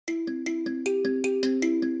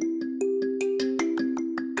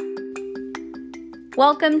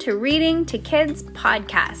Welcome to Reading to Kids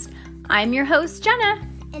podcast. I'm your host, Jenna.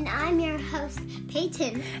 And I'm your host,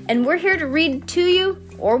 Peyton. And we're here to read to you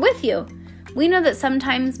or with you. We know that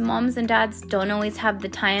sometimes moms and dads don't always have the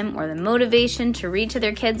time or the motivation to read to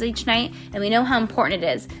their kids each night, and we know how important it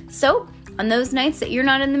is. So, on those nights that you're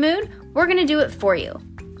not in the mood, we're going to do it for you.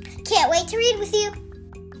 Can't wait to read with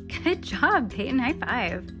you. Good job, Peyton. High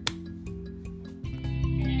five.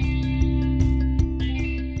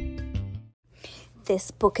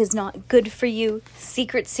 This book is not good for you.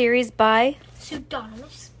 Secret series by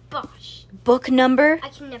Pseudonymous Bosch. book number. I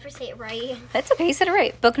can never say it right. That's okay. You said it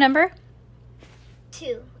right. Book number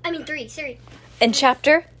 3. Sorry. and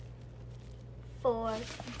chapter 4.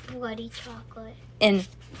 Bloody Chocolate. and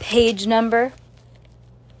page number.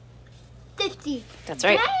 50. That's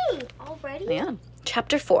right. Dang, already? Yeah.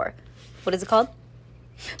 Chapter 4. What is it called?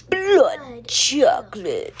 Blood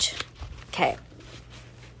chocolate. Okay.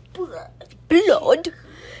 Blood.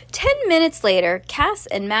 10 minutes later, Cass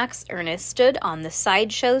and Max Ernest stood on the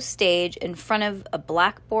sideshow stage in front of a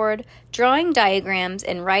blackboard, drawing diagrams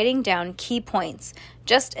and writing down key points,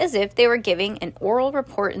 just as if they were giving an oral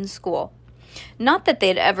report in school. Not that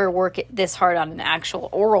they'd ever work this hard on an actual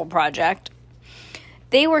oral project.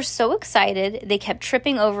 They were so excited, they kept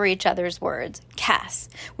tripping over each other's words. Cass,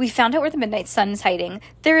 we found out where the Midnight Sun is hiding.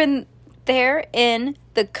 They're in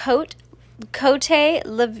the Côte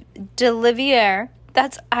de l'Ivoire.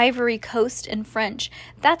 That's Ivory Coast in French.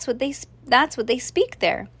 That's what they speak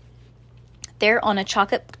there. They're on a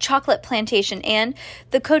chocolate plantation, and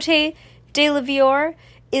the Côte de l'Ivoire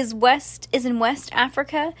is in West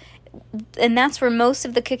Africa, and that's where most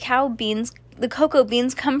of the cocoa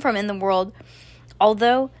beans come from in the world.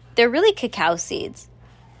 Although they're really cacao seeds.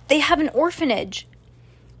 They have an orphanage,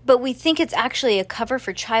 but we think it's actually a cover for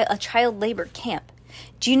a child labor camp.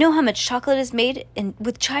 Do you know how much chocolate is made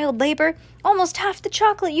with child labor? Almost half the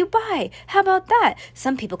chocolate you buy. How about that?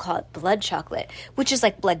 Some people call it blood chocolate, which is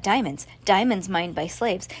like blood diamonds mined by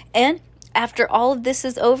slaves. And after all of this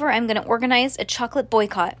is over, I'm going to organize a chocolate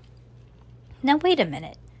boycott. Now, wait a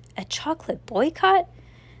minute. A chocolate boycott?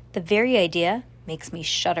 The very idea makes me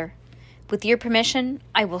shudder. With your permission,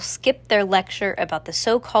 I will skip their lecture about the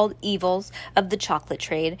so-called evils of the chocolate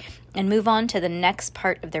trade and move on to the next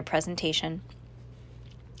part of their presentation.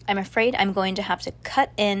 I'm afraid I'm going to have to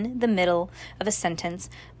cut in the middle of a sentence,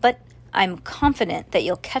 but I'm confident that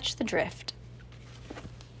you'll catch the drift.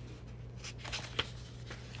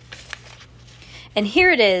 And here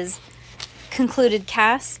it is, concluded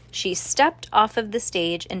Cass. She stepped off of the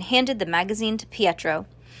stage and handed the magazine to Pietro.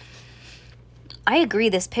 I agree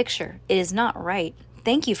this picture. It is not right.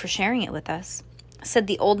 Thank you for sharing it with us, said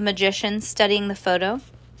the old magician, studying the photo.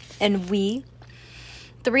 And the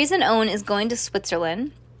reason Owen is going to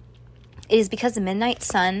Switzerland is because the Midnight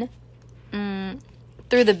Sun,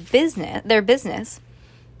 through their business,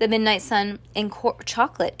 the Midnight Sun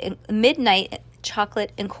Midnight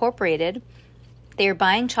Chocolate Incorporated, they are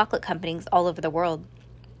buying chocolate companies all over the world.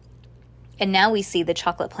 And now we see the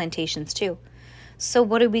chocolate plantations too. So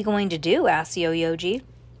what are we going to do? Asked Yo-Yoji.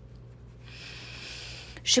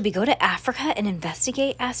 Should we go to Africa and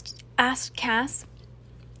investigate? Asked Cass.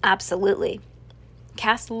 Absolutely.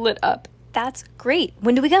 Cass lit up. That's great.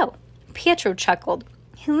 When do we go? Pietro chuckled.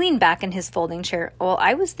 He leaned back in his folding chair. Well,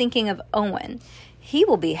 I was thinking of Owen. He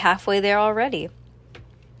will be halfway there already.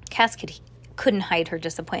 Cass couldn't hide her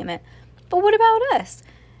disappointment. But what about us?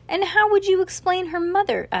 And how would you explain her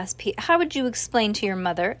mother? How would you explain to your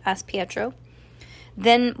mother? Asked Pietro.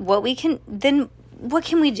 Then what can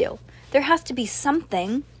we do? There has to be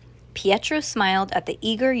something. Pietro smiled at the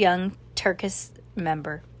eager young Turkish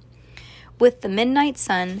member. With the Midnight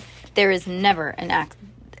Sun, there is never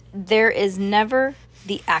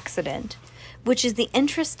the accident, which is the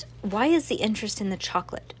interest. Why is the interest in the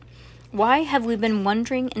chocolate? Why have we been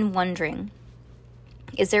wondering?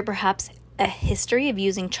 Is there perhaps a history of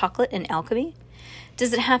using chocolate in alchemy?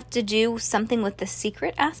 Does it have to do something with the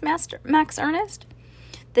secret? Asked Max Ernest.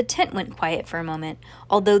 The tent went quiet for a moment.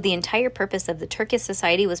 Although the entire purpose of the Turkish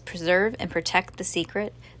society was preserve and protect the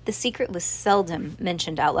secret was seldom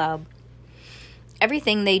mentioned out loud.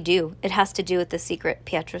 Everything they do, it has to do with the secret,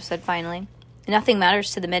 Pietro said finally. Nothing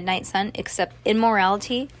matters to the Midnight Sun except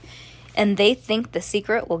immorality, and they think the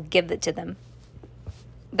secret will give it to them.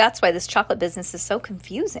 That's why this chocolate business is so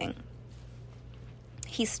confusing.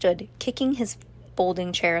 He stood, kicking his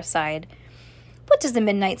folding chair aside. What does the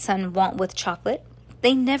Midnight Sun want with chocolate?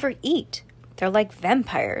 They never eat. They're like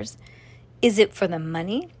vampires. Is it for the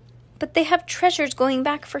money? But they have treasures going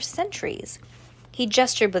back for centuries. He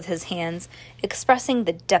gestured with his hands, expressing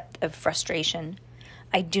the depth of frustration.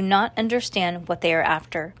 I do not understand what they are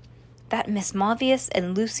after. That Miss Mavius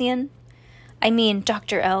and Lucian? I mean,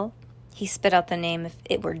 Dr. L. He spit out the name if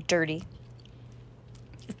it were dirty.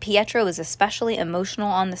 If Pietro was especially emotional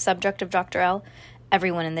on the subject of Dr. L,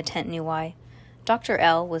 everyone in the tent knew why. Dr.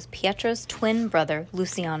 L was Pietro's twin brother,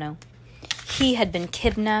 Luciano. He had been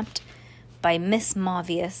kidnapped by Miss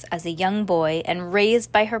Mavius as a young boy and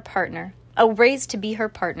raised to be her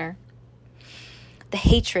partner. The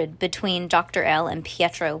hatred between Dr. L and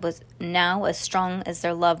Pietro was now as strong as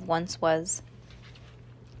their love once was.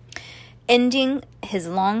 Ending his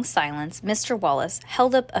long silence, Mr. Wallace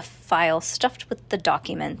held up a file stuffed with the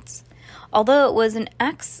documents. Although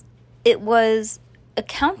it was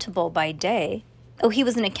accountable by day. He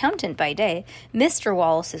was an accountant by day. Mr.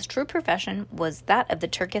 Wallace's true profession was that of the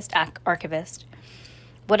Turkist archivist.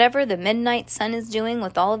 Whatever the Midnight Sun is doing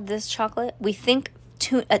with all of this chocolate, we think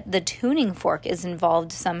the tuning fork is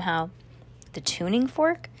involved somehow. The tuning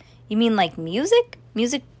fork? You mean like music?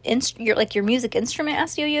 Your music instrument?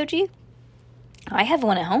 Asked Yo-Yoji. I have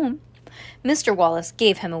one at home. Mr. Wallace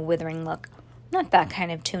gave him a withering look. Not that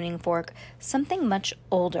kind of tuning fork. Something much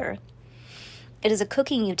older. It is a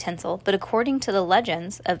cooking utensil, but according to the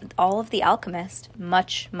legends of all of the alchemists,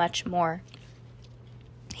 much, much more.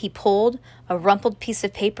 He pulled a rumpled piece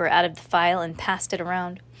of paper out of the file and passed it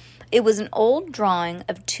around. It was an old drawing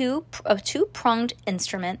of a two-pronged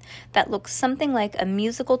instrument that looked something like a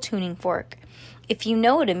musical tuning fork, if you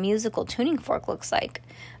know what a musical tuning fork looks like,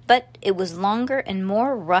 but it was longer and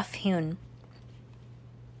more rough-hewn.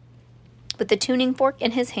 With the tuning fork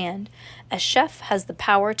in his hand, a chef has the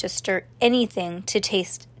power to stir anything to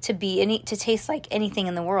taste like anything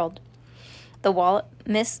in the world.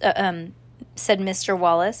 Said Mr.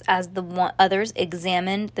 Wallace as the others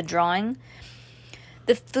examined the drawing.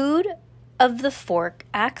 The food of the fork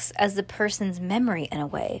acts as the person's memory in a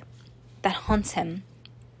way that haunts him,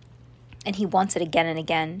 and he wants it again and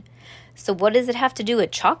again. So what does it have to do with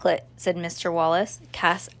chocolate? Said Mr. Wallace.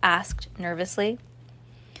 Cass asked nervously.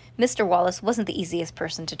 Mr. Wallace wasn't the easiest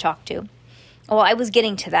person to talk to. Well, I was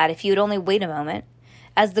getting to that if you'd only wait a moment.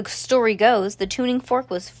 As the story goes, the tuning fork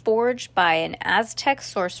was forged by an Aztec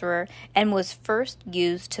sorcerer and was first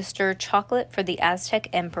used to stir chocolate for the Aztec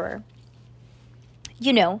emperor.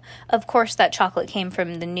 You know, of course that chocolate came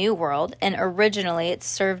from the New World, and originally it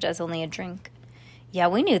served as only a drink. Yeah,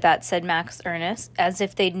 we knew that, said Max Ernest, as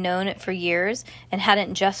if they'd known it for years and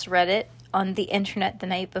hadn't just read it on the internet the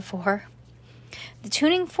night before. The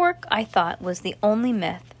tuning fork, I thought, was the only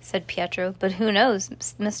myth, said Pietro, but who knows,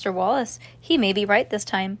 Mr. Wallace, he may be right this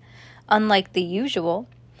time, unlike the usual.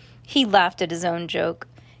 He laughed at his own joke.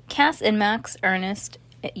 Cass and Max Ernest,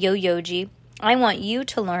 Yo-Yoji, I want you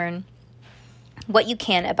to learn what you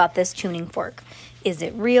can about this tuning fork. Is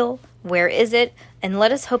it real? Where is it? And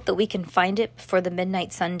let us hope that we can find it before the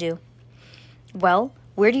midnight sun do. Well,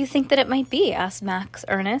 where do you think that it might be? Asked Max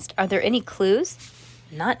Ernest. Are there any clues?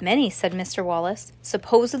 Not many, said Mr. Wallace.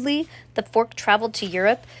 Supposedly, the fork traveled to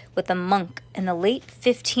Europe with a monk in the late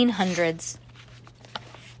 1500s.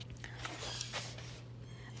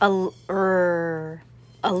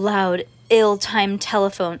 A loud, ill-timed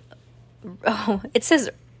telephone. Oh, it says.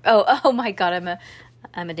 Oh my God!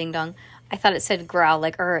 I'm a ding dong. I thought it said growl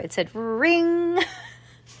like It said ring.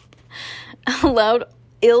 A loud,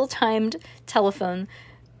 ill-timed telephone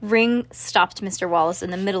ring stopped Mr. Wallace in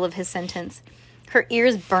the middle of his sentence. Her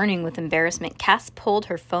ears burning with embarrassment, Cass pulled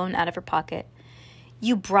her phone out of her pocket.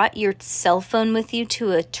 You brought your cell phone with you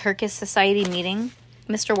to a Turkish Society meeting?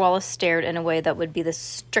 Mr. Wallace stared in a way that would be the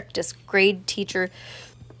strictest grade teacher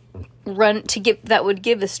would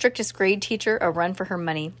give the strictest grade teacher a run for her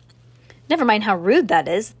money. Never mind how rude that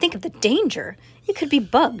is. Think of the danger. It could be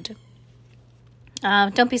bugged.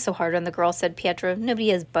 Don't be so hard on the girl, said Pietro. Nobody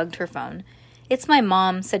has bugged her phone. It's my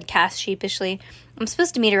mom, said Cass sheepishly. I'm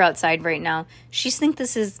supposed to meet her outside right now. She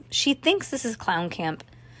thinks this is clown camp.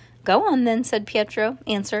 Go on then, said Pietro.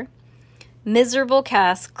 Answer. Miserable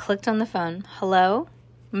Cass clicked on the phone. Hello?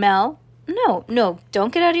 Mel? No,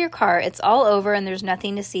 don't get out of your car. It's all over and there's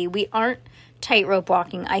nothing to see. We aren't tightrope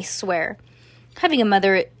walking, I swear. Having a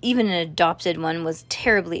mother, even an adopted one, was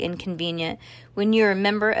terribly inconvenient when you're a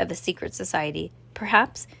member of a secret society.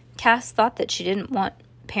 Perhaps Cass thought that she didn't want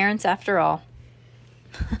parents after all.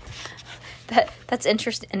 That's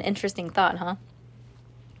an interesting thought, huh?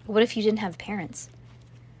 What if you didn't have parents?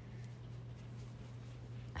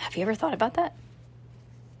 Have you ever thought about that?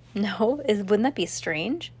 No? Wouldn't that be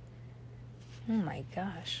strange? Oh my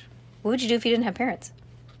gosh. What would you do if you didn't have parents?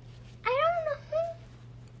 I don't know.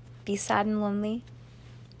 Be sad and lonely?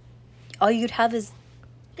 All you'd have is...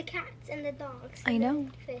 the cats and the dogs. I know.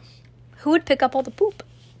 The fish. Who would pick up all the poop?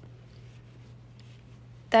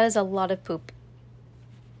 That is a lot of poop.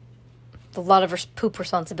 A lot of poop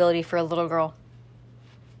responsibility for a little girl.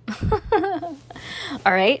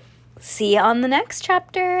 All right. See you on the next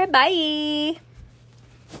chapter. Bye.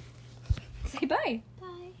 Say bye.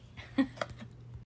 Bye.